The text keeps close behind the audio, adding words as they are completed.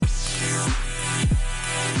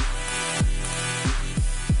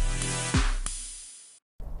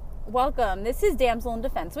Welcome. This is Damsel in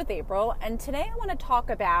Defense with April, and today I want to talk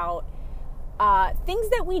about things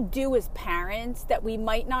that we do as parents that we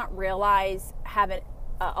might not realize have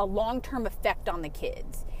a long-term effect on the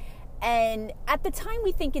kids. And at the time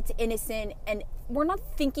we think it's innocent, and we're not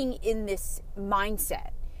thinking in this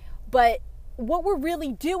mindset. But what we're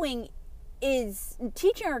really doing is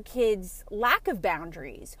teaching our kids lack of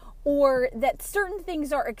boundaries, or that certain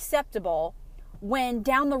things are acceptable when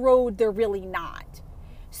down the road they're really not.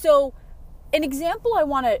 So an example I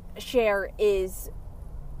want to share is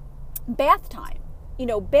bath time.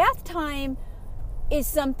 Bath time is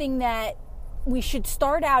something that we should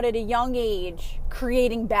start out at a young age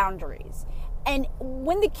creating boundaries. And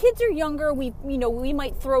when the kids are younger, we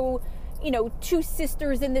might throw, two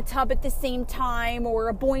sisters in the tub at the same time, or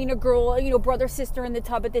a boy and a girl, brother, sister in the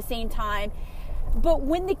tub at the same time. But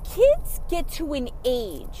when the kids get to an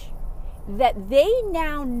age that they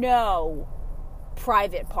now know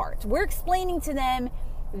private parts, we're explaining to them,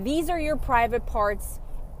 these are your private parts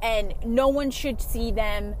and no one should see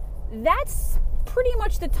them. That's pretty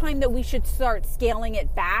much the time that we should start scaling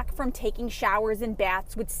it back from taking showers and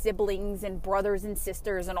baths with siblings and brothers and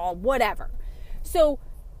sisters and all, whatever. So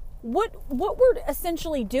what we're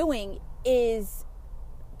essentially doing is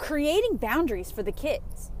creating boundaries for the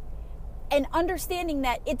kids and understanding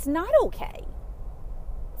that it's not okay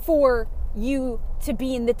for you to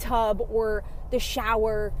be in the tub or the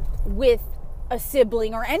shower with a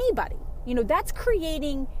sibling or anybody. That's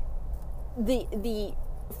creating the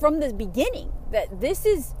from the beginning that this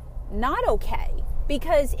is not okay,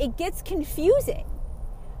 because it gets confusing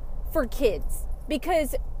for kids.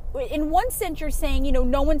 Because in one sense you're saying,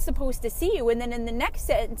 no one's supposed to see you, and then in the next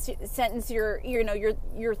sentence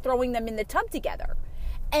you're throwing them in the tub together.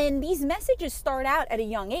 And these messages start out at a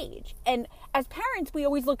young age. And as parents, we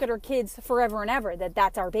always look at our kids forever and ever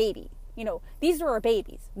that's our baby. These are our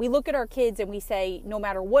babies. We look at our kids and we say, no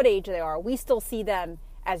matter what age they are, we still see them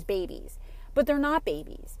as babies. But they're not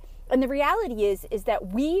babies. And the reality is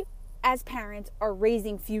that we as parents are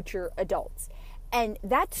raising future adults. And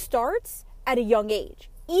that starts at a young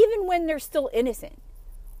age, even when they're still innocent.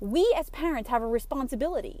 We as parents have a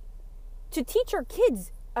responsibility to teach our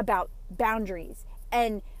kids about boundaries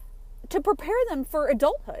and to prepare them for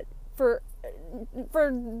adulthood, for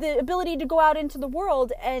the ability to go out into the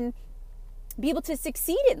world and be able to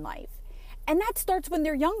succeed in life. And that starts when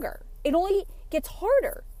they're younger. It only gets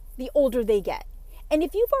harder the older they get. And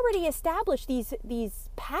if you've already established these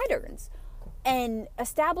patterns and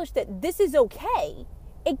established that this is okay,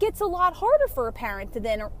 it gets a lot harder for a parent to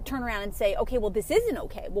then turn around and say, okay, well, this isn't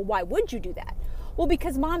okay. Well, why would you do that? Well,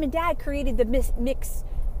 because mom and dad created the mixed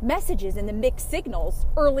messages and the mixed signals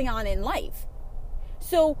early on in life.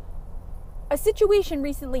 So a situation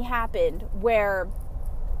recently happened where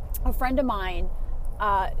a friend of mine,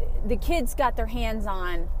 the kids got their hands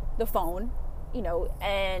on the phone,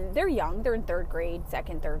 and they're young. They're in third grade,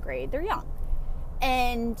 third grade. They're young.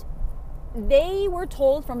 And they were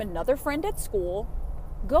told from another friend at school,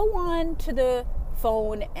 go on to the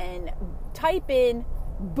phone and type in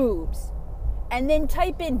boobs. And then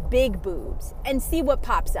type in big boobs and see what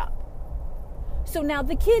pops up. So now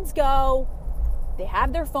the kids go, they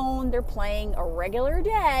have their phone, they're playing a regular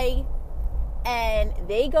day, and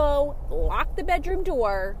they go lock the bedroom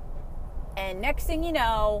door, and next thing you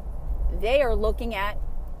know, they are looking at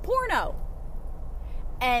porno.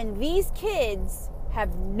 And these kids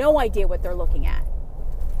have no idea what they're looking at,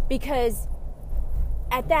 because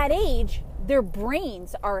at that age, their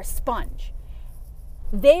brains are a sponge.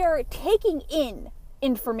 They are taking in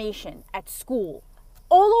information at school,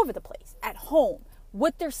 all over the place, at home,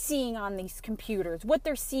 what they're seeing on these computers, what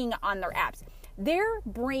they're seeing on their apps. Their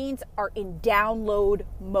brains are in download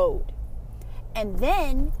mode. And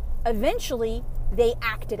then, eventually, they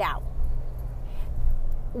act it out.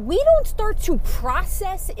 We don't start to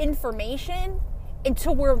process information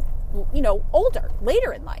until we're, older,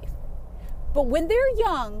 later in life. But when they're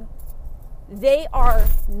young, they are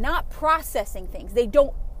not processing things. They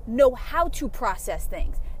don't know how to process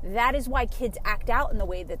things. That is why kids act out in the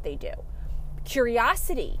way that they do.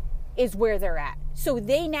 Curiosity is where they're at. So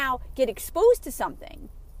they now get exposed to something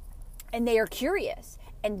and they are curious.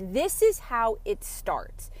 And this is how it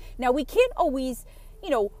starts. Now, we can't always,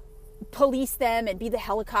 police them and be the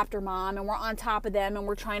helicopter mom, and we're on top of them and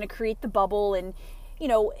we're trying to create the bubble, and,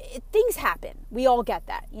 things happen. We all get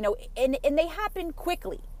that, and they happen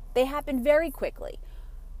quickly. They happen very quickly.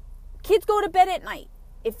 Kids go to bed at night.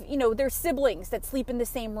 If, there's siblings that sleep in the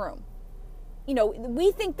same room.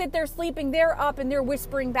 We think that they're sleeping, they're up and they're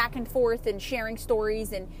whispering back and forth and sharing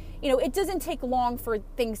stories. And, it doesn't take long for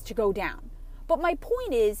things to go down. But my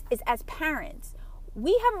point is as parents,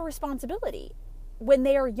 we have a responsibility when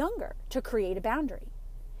they are younger to create a boundary.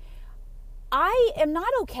 I am not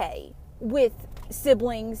okay with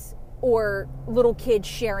siblings or little kids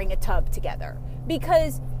sharing a tub together,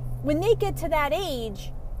 because when they get to that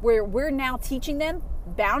age where we're now teaching them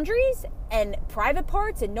boundaries and private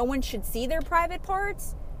parts and no one should see their private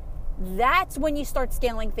parts, that's when you start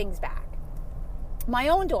scaling things back. My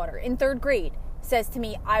own daughter in 3rd grade says to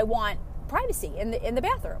me, I want privacy in the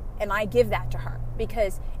bathroom, and I give that to her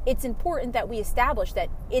because it's important that we establish that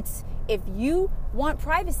if you want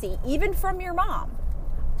privacy, even from your mom,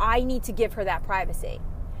 I need to give her that privacy.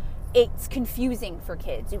 It's confusing for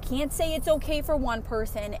kids. You can't say it's okay for one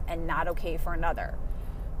person and not okay for another.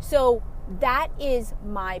 So that is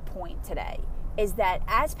my point today, is that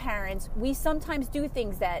as parents, we sometimes do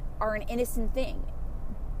things that are an innocent thing,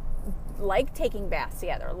 like taking baths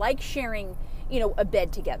together, like sharing, a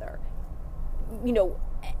bed together,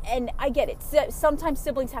 and I get it. Sometimes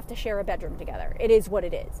siblings have to share a bedroom together. It is what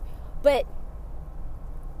it is. But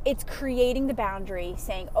it's creating the boundary,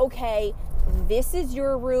 saying, okay, this is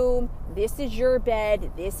your room, this is your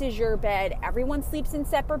bed, this is your bed. Everyone sleeps in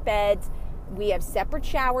separate beds. We have separate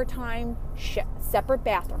shower time, separate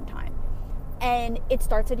bathroom time. And it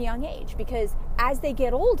starts at a young age, because as they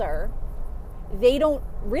get older, they don't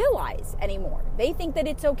realize anymore. They think that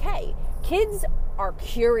it's okay. Kids are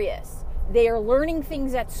curious. They are learning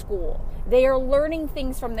things at school. They are learning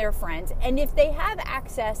things from their friends. And if they have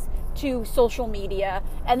access to social media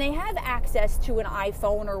and they have access to an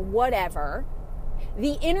iPhone or whatever,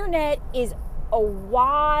 the internet is a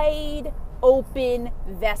wide open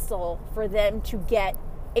vessel for them to get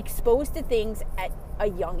exposed to things at a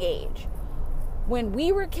young age. When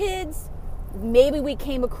we were kids, maybe we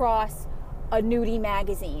came across a nudie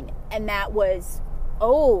magazine, and that was,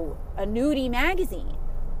 a nudie magazine.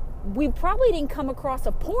 We probably didn't come across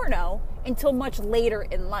a porno until much later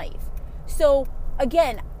in life. So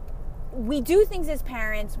again, we do things as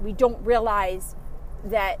parents, we don't realize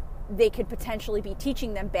that they could potentially be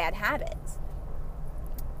teaching them bad habits.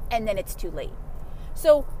 And then it's too late.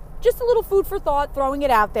 So just a little food for thought, throwing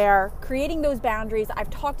it out there, creating those boundaries. I've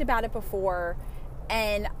talked about it before,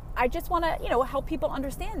 and I just want to, help people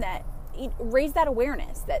understand that, raise that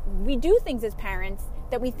awareness that we do things as parents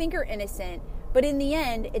that we think are innocent, but in the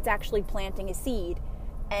end, it's actually planting a seed.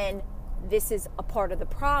 And this is a part of the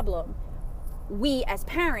problem. We as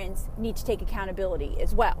parents need to take accountability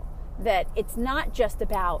as well. That it's not just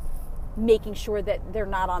about making sure that they're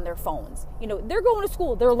not on their phones. They're going to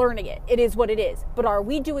school, they're learning it. It is what it is. But are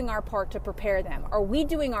we doing our part to prepare them? Are we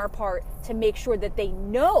doing our part to make sure that they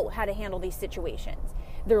know how to handle these situations?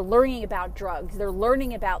 They're learning about drugs, they're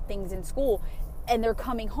learning about things in school, and they're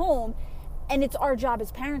coming home, and it's our job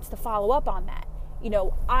as parents to follow up on that.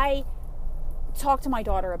 I talk to my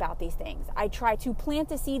daughter about these things. I try to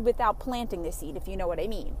plant a seed without planting the seed, if you know what I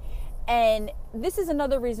mean. And this is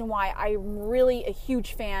another reason why I'm really a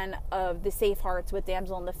huge fan of the Safe Hearts with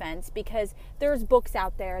Damsel in Defense, because there's books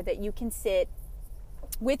out there that you can sit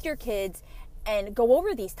with your kids and go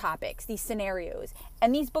over these topics, these scenarios.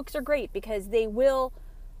 And these books are great because they will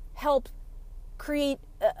help create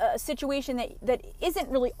a situation that isn't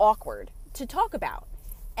really awkward to talk about.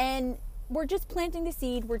 And we're just planting the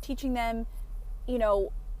seed. We're teaching them,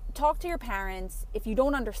 talk to your parents if you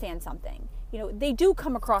don't understand something. They do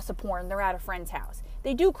come across a porn, they're at a friend's house.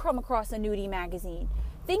 They do come across a nudie magazine.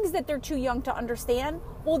 Things that they're too young to understand,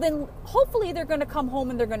 well then hopefully they're going to come home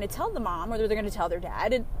and they're going to tell the mom, or they're going to tell their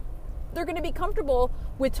dad, and they're going to be comfortable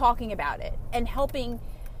with talking about it and helping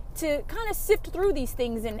to kind of sift through these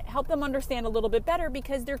things and help them understand a little bit better,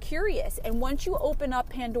 because they're curious. And once you open up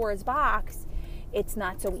Pandora's box, it's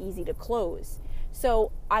not so easy to close.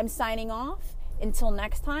 So I'm signing off. Until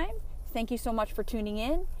next time, thank you so much for tuning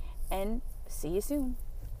in, and see you soon.